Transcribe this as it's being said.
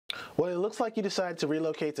Well, it looks like you decided to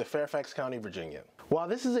relocate to Fairfax County, Virginia. While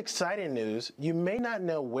this is exciting news, you may not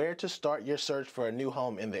know where to start your search for a new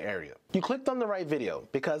home in the area. You clicked on the right video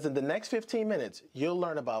because in the next 15 minutes, you'll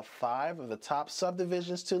learn about 5 of the top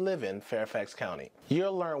subdivisions to live in Fairfax County.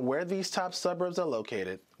 You'll learn where these top suburbs are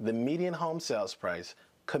located, the median home sales price,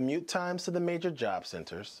 commute times to the major job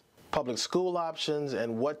centers, public school options,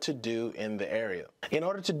 and what to do in the area. In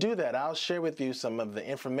order to do that, I'll share with you some of the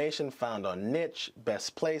information found on Niche,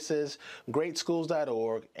 Best Places,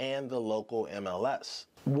 GreatSchools.org, and the local MLS.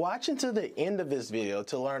 Watch until the end of this video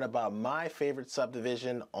to learn about my favorite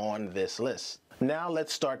subdivision on this list. Now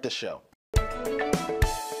let's start the show.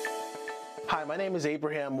 Hi, my name is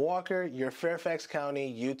Abraham Walker, your Fairfax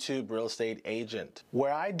County YouTube real estate agent,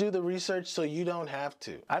 where I do the research so you don't have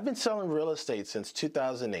to. I've been selling real estate since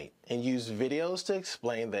 2008 and use videos to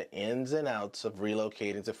explain the ins and outs of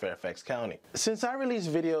relocating to Fairfax County. Since I release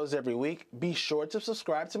videos every week, be sure to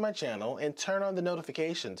subscribe to my channel and turn on the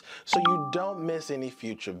notifications so you don't miss any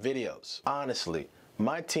future videos. Honestly,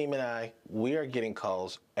 my team and I, we are getting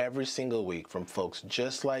calls every single week from folks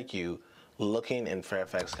just like you looking in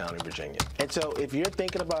Fairfax County, Virginia. And so if you're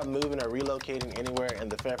thinking about moving or relocating anywhere in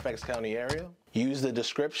the Fairfax County area, use the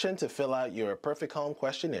description to fill out your perfect home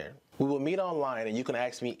questionnaire. We will meet online and you can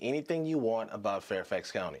ask me anything you want about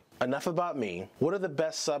Fairfax County. Enough about me. What are the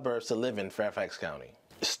best suburbs to live in Fairfax County?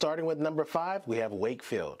 Starting with number 5, we have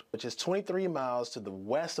Wakefield, which is 23 miles to the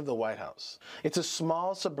west of the White House. It's a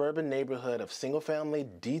small suburban neighborhood of single-family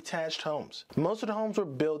detached homes. Most of the homes were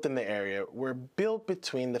built in the area were built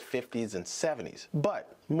between the 50s and 70s,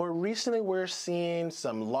 but more recently we're seeing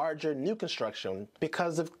some larger new construction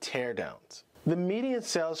because of teardowns. The median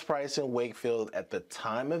sales price in Wakefield at the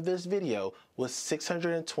time of this video was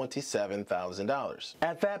 $627,000.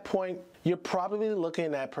 At that point, you're probably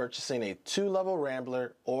looking at purchasing a 2-level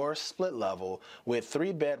Rambler or split level with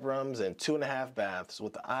 3 bedrooms and 2.5 baths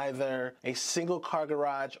with either a single car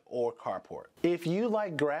garage or carport. If you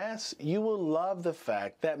like grass, you will love the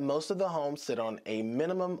fact that most of the homes sit on a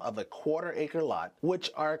minimum of a 1/4 acre lot,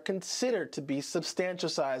 which are considered to be substantial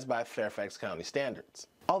size by Fairfax County standards.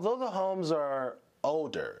 Although the homes are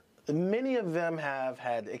older, many of them have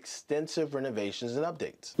had extensive renovations and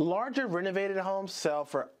updates. Larger renovated homes sell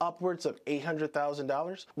for upwards of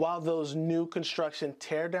 $800,000, while those new construction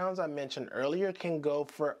teardowns I mentioned earlier can go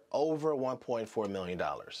for over $1.4 million.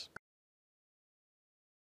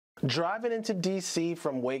 Driving into DC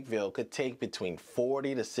from Wakefield could take between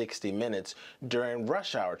 40 to 60 minutes during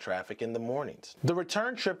rush hour traffic in the mornings. The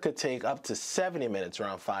return trip could take up to 70 minutes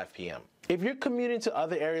around 5 p.m. If you're commuting to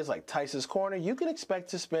other areas like Tice's Corner, you can expect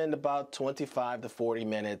to spend about 25 to 40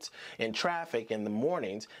 minutes in traffic in the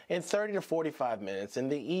mornings and 30 to 45 minutes in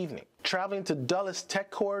the evening. Traveling to Dulles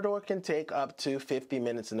Tech Corridor can take up to 50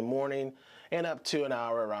 minutes in the morning and up to an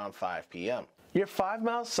hour around 5 p.m. You're 5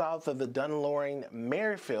 miles south of the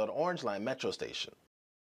Dunloring-Merrifield Orange Line Metro Station.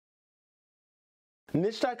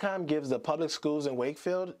 Niche.com gives the public schools in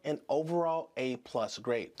Wakefield an overall A+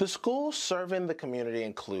 grade. The schools serving the community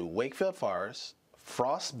include Wakefield Forest,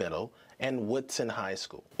 Frost Middle, and Woodson High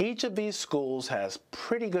School. Each of these schools has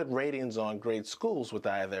pretty good ratings on Great Schools with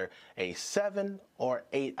either a 7 or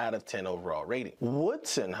 8 out of 10 overall rating.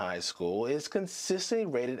 Woodson High School is consistently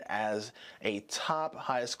rated as a top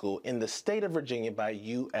high school in the state of Virginia by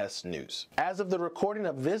U.S. News. As of the recording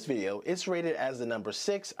of this video, it's rated as the number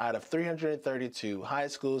 6 out of 332 high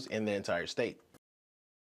schools in the entire state.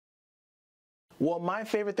 Well, my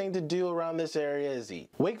favorite thing to do around this area is eat.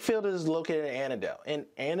 Wakefield is located in Annandale, and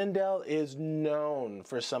Annandale is known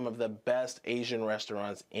for some of the best Asian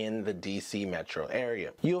restaurants in the DC metro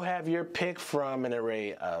area. You'll have your pick from an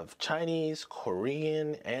array of Chinese,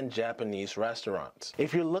 Korean, and Japanese restaurants.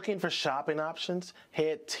 If you're looking for shopping options,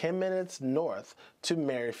 head 10 minutes north to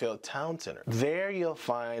Merrifield Town Center. There you'll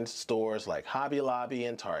find stores like Hobby Lobby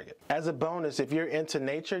and Target. As a bonus, if you're into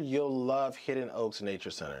nature, you'll love Hidden Oaks Nature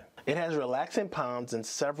Center. It has relaxing ponds and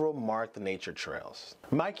several marked nature trails.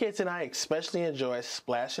 My kids and I especially enjoy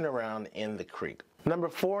splashing around in the creek. Number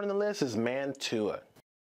 4 on the list is Mantua.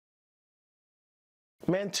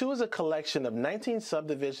 Mantua is a collection of 19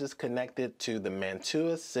 subdivisions connected to the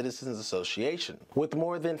Mantua Citizens Association. With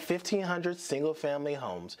more than 1,500 single-family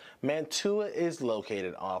homes, Mantua is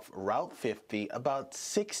located off Route 50, about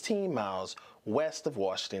 16 miles west of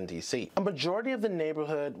Washington, D.C. A majority of the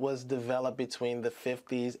neighborhood was developed between the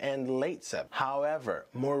 50s and late 70s. However,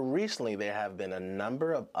 more recently there have been a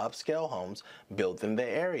number of upscale homes built in the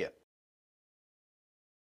area.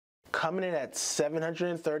 Coming in at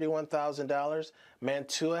 $731,000,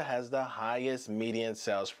 Mantua has the highest median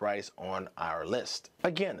sales price on our list.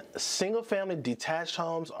 Again, single-family detached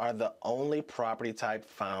homes are the only property type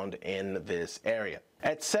found in this area.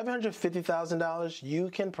 At $750,000, you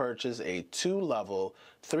can purchase a 2-level,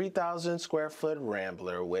 3,000 square foot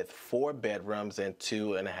Rambler with 4 bedrooms and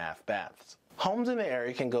 2.5 baths. Homes in the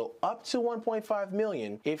area can go up to $1.5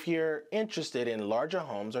 million if you're interested in larger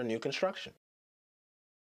homes or new construction.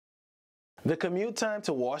 The commute time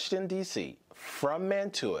to Washington, D.C. from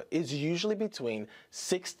Mantua is usually between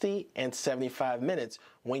 60 and 75 minutes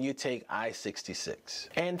when you take I-66,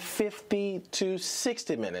 and 50 to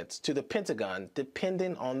 60 minutes to the Pentagon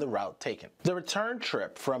depending on the route taken. The return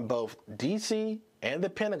trip from both D.C. and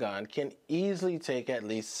the Pentagon can easily take at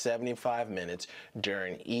least 75 minutes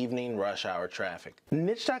during evening rush hour traffic.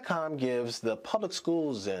 Niche.com gives the public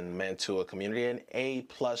schools in Mantua community an A+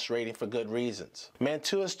 rating for good reasons.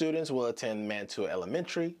 Mantua students will attend Mantua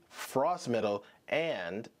Elementary, Frost Middle,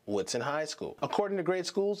 and Woodson High School. According to grade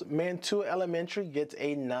schools, Mantua Elementary gets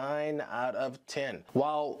a 9 out of 10,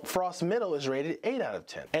 while Frost Middle is rated 8 out of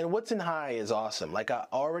 10. And Woodson High is awesome, like I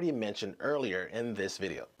already mentioned earlier in this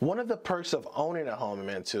video. One of the perks of owning a home in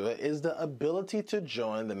Mantua is the ability to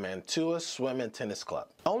join the Mantua Swim and Tennis Club.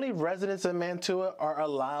 Only residents of Mantua are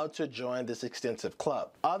allowed to join this extensive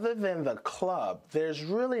club. Other than the club, there's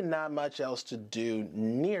really not much else to do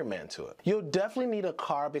near Mantua. You'll definitely need a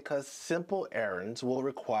car because simple errands will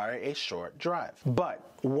require a short drive. But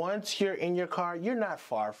once you're in your car, you're not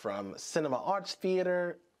far from Cinema Arts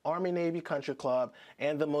Theater, Army-Navy Country Club,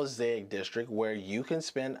 and the Mosaic District, where you can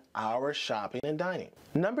spend hours shopping and dining.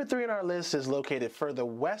 Number 3 on our list is located further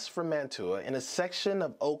west from Mantua in a section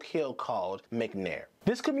of Oak Hill called McNair.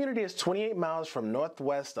 This community is 28 miles from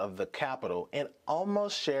northwest of the capital and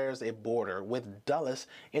almost shares a border with Dulles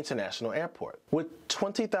International Airport. With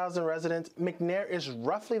 20,000 residents, McNair is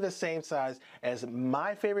roughly the same size as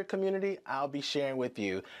my favorite community I'll be sharing with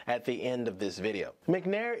you at the end of this video.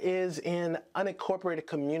 McNair is an unincorporated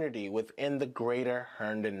community within the greater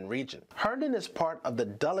Herndon region. Herndon is part of the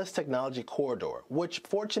Dulles Technology Corridor, which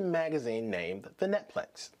Fortune magazine named the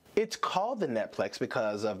Netplex. It's called the Netplex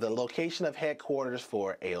because of the location of headquarters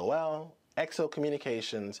for AOL, Exo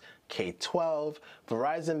Communications, K-12,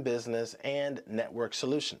 Verizon Business, and Network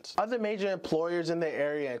Solutions. Other major employers in the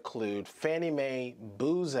area include Fannie Mae,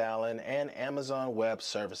 Booz Allen, and Amazon Web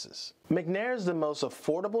Services. McNair is the most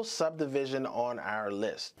affordable subdivision on our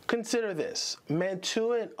list. Consider this: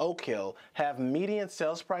 Mantua and Oak Hill have median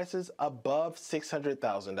sales prices above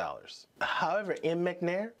 $600,000. However, in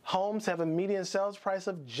McNair, homes have a median sales price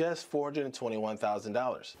of just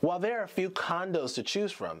 $421,000. While there are a few condos to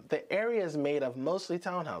choose from, the area is made of mostly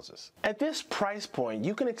townhouses. At this price point,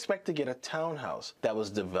 you can expect to get a townhouse that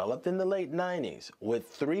was developed in the late 90s with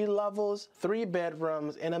 3 levels, 3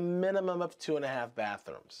 bedrooms, and a minimum of 2.5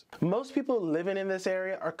 bathrooms. Most people living in this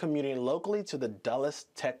area are commuting locally to the Dulles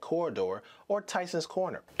Tech Corridor or Tyson's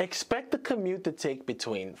Corner. Expect the commute to take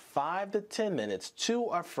between 5 to 10 minutes to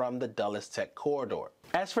or from the Dulles Tech Corridor.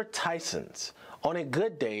 As for Tyson's, on a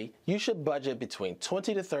good day, you should budget between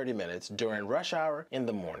 20 to 30 minutes during rush hour in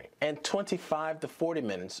the morning and 25 to 40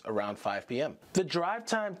 minutes around 5 p.m. The drive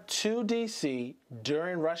time to DC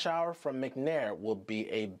during rush hour from McNair will be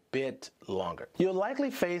a bit longer. You'll likely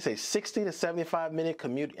face a 60 to 75 minute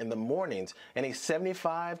commute in the mornings and a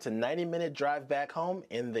 75 to 90 minute drive back home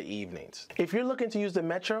in the evenings. If you're looking to use the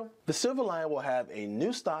Metro, the Silver Line will have a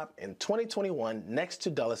new stop in 2021 next to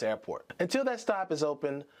Dulles Airport. Until that stop is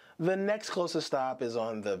open, the next closest stop is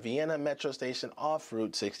on the Vienna Metro station off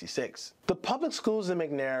Route 66. The public schools in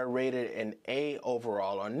McNair are rated an A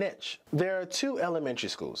overall on niche. There are 2 elementary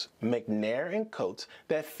schools, McNair and Coates,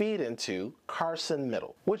 that feed into Carson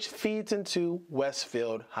Middle, which feeds into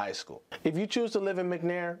Wakefield High School. If you choose to live in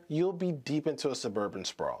McNair, you'll be deep into a suburban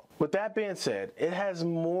sprawl. With that being said, it has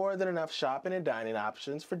more than enough shopping and dining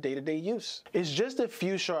options for day-to-day use. It's just a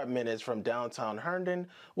few short minutes from downtown Herndon,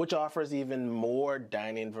 which offers even more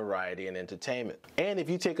dining variety and entertainment. And if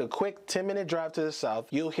you take a quick 10-minute drive to the south,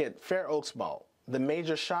 you'll hit Fair Oaks Mall, the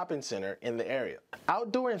major shopping center in the area.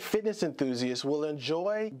 Outdoor and fitness enthusiasts will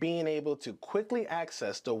enjoy being able to quickly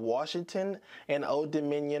access the Washington and Old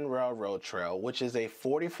Dominion Railroad Trail, which is a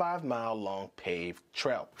 45-mile-long paved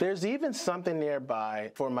trail. There's even something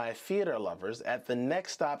nearby for my theater lovers at the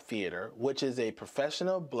Next Stop Theater, which is a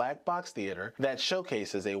professional black box theater that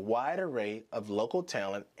showcases a wide array of local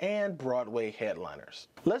talent and Broadway headliners.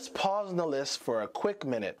 Let's pause on the list for a quick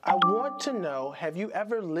minute. I want to know, have you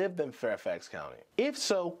ever lived in Fairfax County? If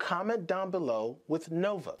so, comment down below with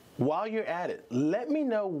Nova. While you're at it, let me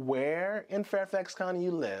know where in Fairfax County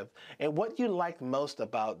you live and what you like most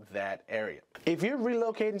about that area. If you're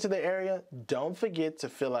relocating to the area, don't forget to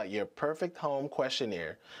fill out your perfect home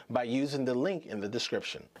questionnaire by using the link in the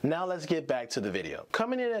description. Now let's get back to the video.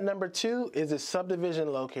 Coming in at number 2 is a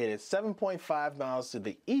subdivision located 7.5 miles to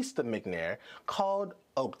the east of McNair called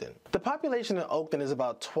Oakton. The population in Oakton is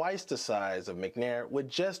about twice the size of McNair with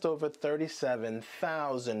just over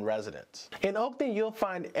 37,000 residents. In Oakton, you'll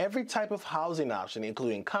find every type of housing option,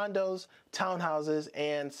 including condos, townhouses,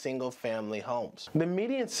 and single-family homes. The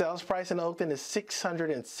median sales price in Oakton is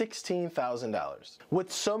 $616,000.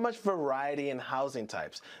 With so much variety in housing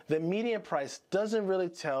types, the median price doesn't really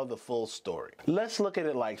tell the full story. Let's look at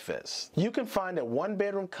it like this. You can find a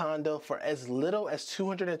one-bedroom condo for as little as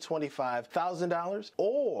 $225,000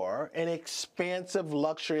 or an expansive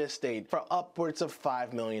luxury estate for upwards of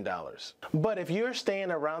 $5 million. But if you're staying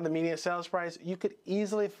around the median sales price, you could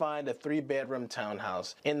easily find a 3-bedroom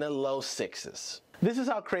townhouse in the low sixes. This is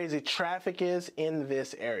how crazy traffic is in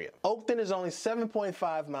this area. Oakton is only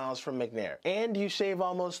 7.5 miles from McNair, and you shave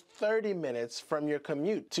almost 30 minutes from your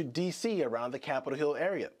commute to DC around the Capitol Hill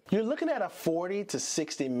area. You're looking at a 40 to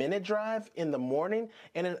 60 minute drive in the morning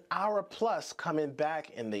and an hour plus coming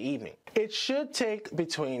back in the evening. It should take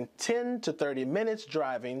between 10 to 30 minutes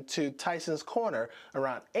driving to Tyson's Corner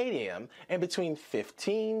around 8 a.m. and between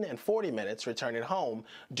 15 and 40 minutes returning home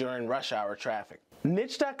during rush hour traffic.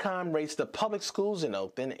 Niche.com rates the public schools in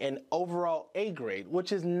Oakton an overall A grade,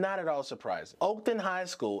 which is not at all surprising. Oakton High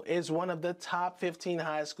School is one of the top 15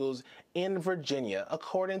 high schools in Virginia,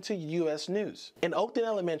 according to U.S. News. And Oakton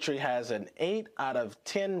Elementary has an 8 out of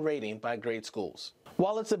 10 rating by Great Schools.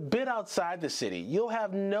 While it's a bit outside the city, you'll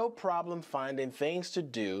have no problem finding things to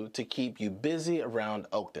do to keep you busy around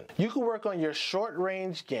Oakton. You can work on your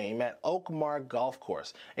short-range game at Oakmar Golf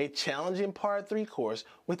Course, a challenging par 3 course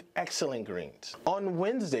with excellent greens. On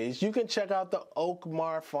Wednesdays, you can check out the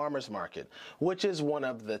Oakmar Farmers Market, which is one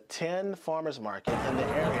of the 10 farmers markets in the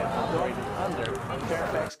area operated under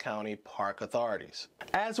Fairfax County Park authorities.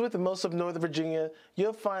 As with most of Northern Virginia,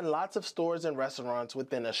 you'll find lots of stores and restaurants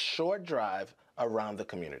within a short drive around the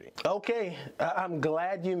community. Okay, I'm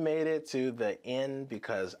glad you made it to the end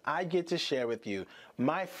because I get to share with you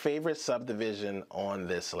my favorite subdivision on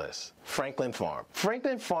this list, Franklin Farm.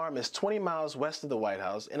 Franklin Farm is 20 miles west of the White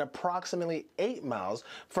House and approximately 8 miles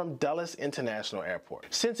from Dulles International Airport.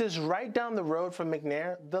 Since it's right down the road from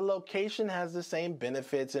McNair, the location has the same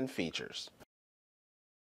benefits and features.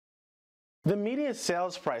 The median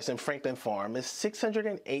sales price in Franklin Farm is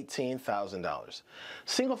 $618,000.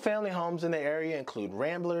 Single-family homes in the area include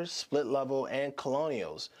Ramblers, split-level, and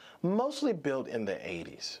Colonials, mostly built in the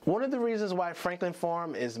 80s. One of the reasons why Franklin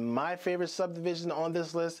Farm is my favorite subdivision on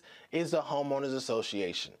this list is the Homeowners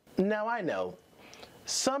Association. Now I know,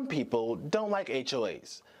 some people don't like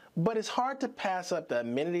HOAs, but it's hard to pass up the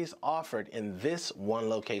amenities offered in this one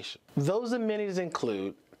location. Those amenities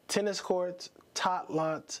include tennis courts, tot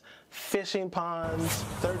lots, fishing ponds,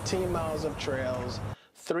 13 miles of trails,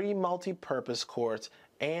 3 multi-purpose courts,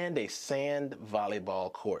 and a sand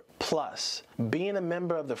volleyball court. Plus, being a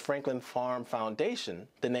member of the Franklin Farm Foundation,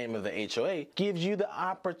 the name of the HOA, gives you the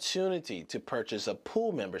opportunity to purchase a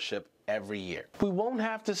pool membership every year. We won't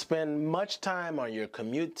have to spend much time on your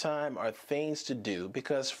commute time or things to do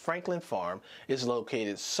because Franklin Farm is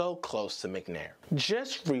located so close to McNair.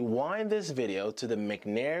 Just rewind this video to the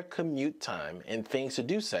McNair commute time and things to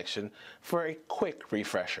do section for a quick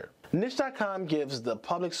refresher. Niche.com gives the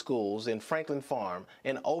public schools in Franklin Farm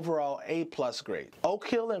an overall A+ grade. Oak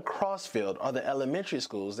Hill and Crossfield are the elementary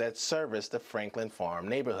schools that service the Franklin Farm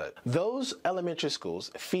neighborhood. Those elementary schools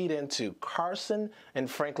feed into Carson and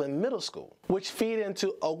Franklin Middle School, which feed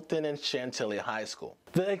into Oakton and Chantilly High School.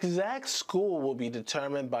 The exact school will be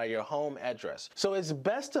determined by your home address, so it's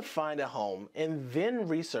best to find a home and then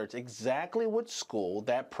research exactly what school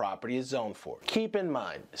that property is zoned for. Keep in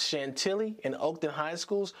mind, Chantilly and Oakton High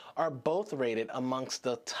Schools are both rated amongst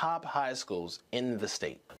the top high schools in the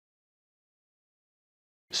state.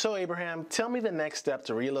 So Abraham, tell me the next step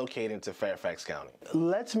to relocating to Fairfax County.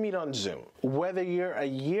 Let's meet on Zoom. Whether you're a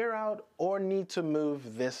year out or need to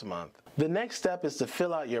move this month, the next step is to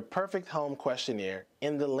fill out your perfect home questionnaire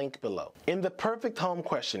in the link below. In the perfect home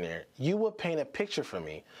questionnaire, you will paint a picture for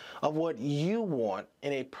me of what you want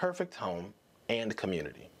in a perfect home and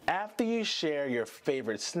community. After you share your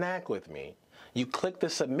favorite snack with me, you click the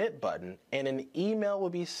submit button and an email will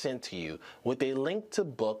be sent to you with a link to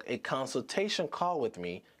book a consultation call with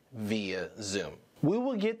me via Zoom. We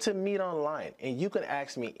will get to meet online and you can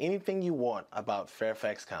ask me anything you want about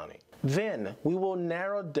Fairfax County. Then we will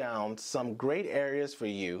narrow down some great areas for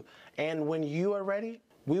you, and when you are ready,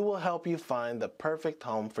 we will help you find the perfect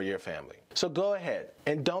home for your family. So go ahead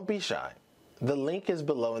and don't be shy. The link is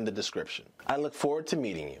below in the description. I look forward to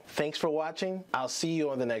meeting you. Thanks for watching. I'll see you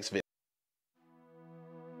on the next video.